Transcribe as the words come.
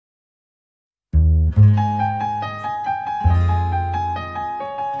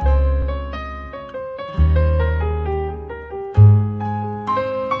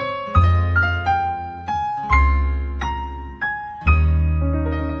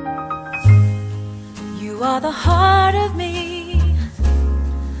are the heart of me,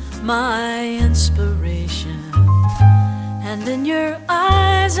 my inspiration, and in your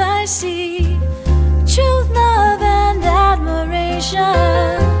eyes I see truth, love, and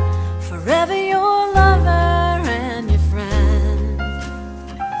admiration. Forever your lover and your friend,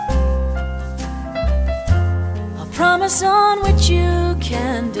 a promise on which you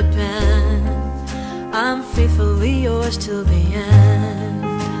can depend. I'm faithfully yours till the end.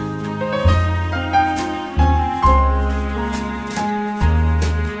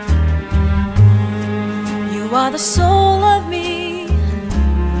 You are the soul of me,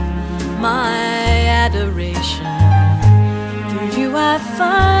 my adoration. Through you I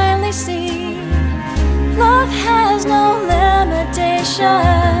finally see love has no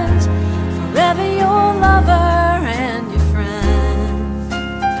limitations. Forever your lover and your friend,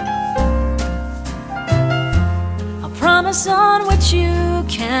 a promise on which you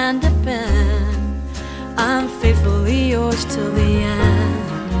can depend. I'm faithfully yours till the end.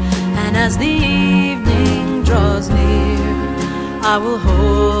 And as the evening draws near, I will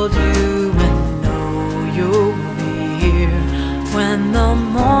hold you and know you'll be here when the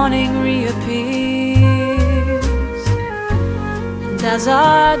morning reappears. And as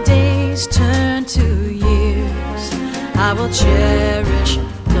our days turn to years, I will cherish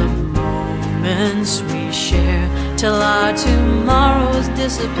the moments we share till our tomorrows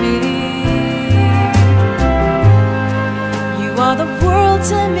disappear. You are the world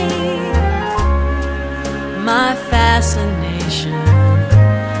to me, my fascination,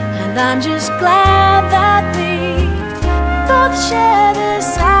 and I'm just glad that we both share this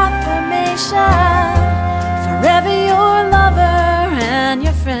affirmation. Forever your lover and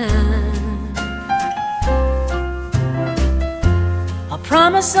your friend, a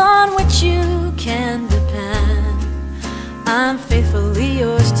promise on which you can depend. I'm faithfully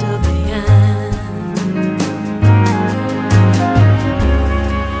yours till the end.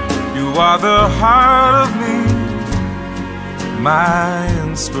 You are the heart of me, my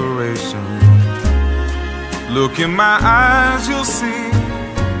inspiration. Look in my eyes, you'll see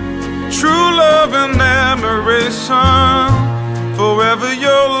true love and admiration. Forever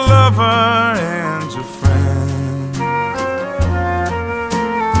your lover and your friend,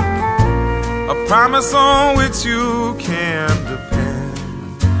 a promise on which you can depend.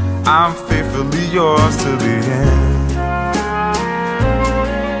 I'm faithfully yours to the end.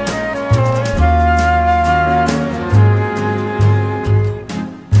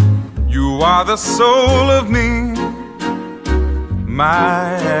 You are the soul of me,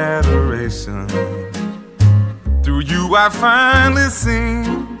 my adoration. Through you I finally see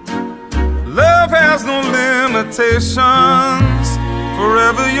love has no limitations.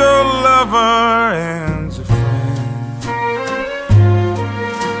 Forever your lover and your friend,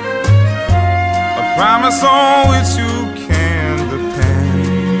 a promise on which you can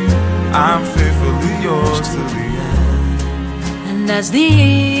depend. I'm faithfully yours to the end. And as the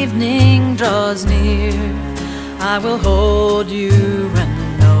evening draws near, I will hold you and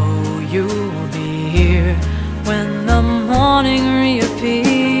know you'll be here when the morning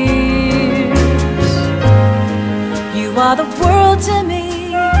reappears. You are the world to me,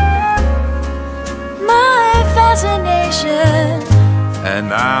 my fascination,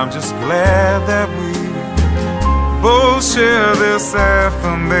 and I'm just glad that we both share this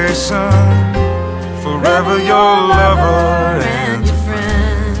affirmation. Forever your lover and your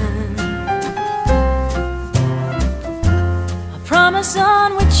friend, a promise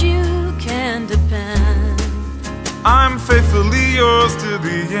on which you can depend. I'm faithfully yours to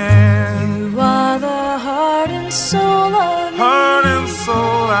the end. You are the heart and soul of me, heart and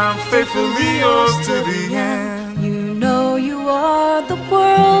soul, I'm faithfully yours to the end. You know you are the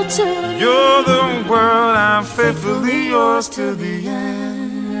world to me, you're the world, I'm faithfully yours to the end.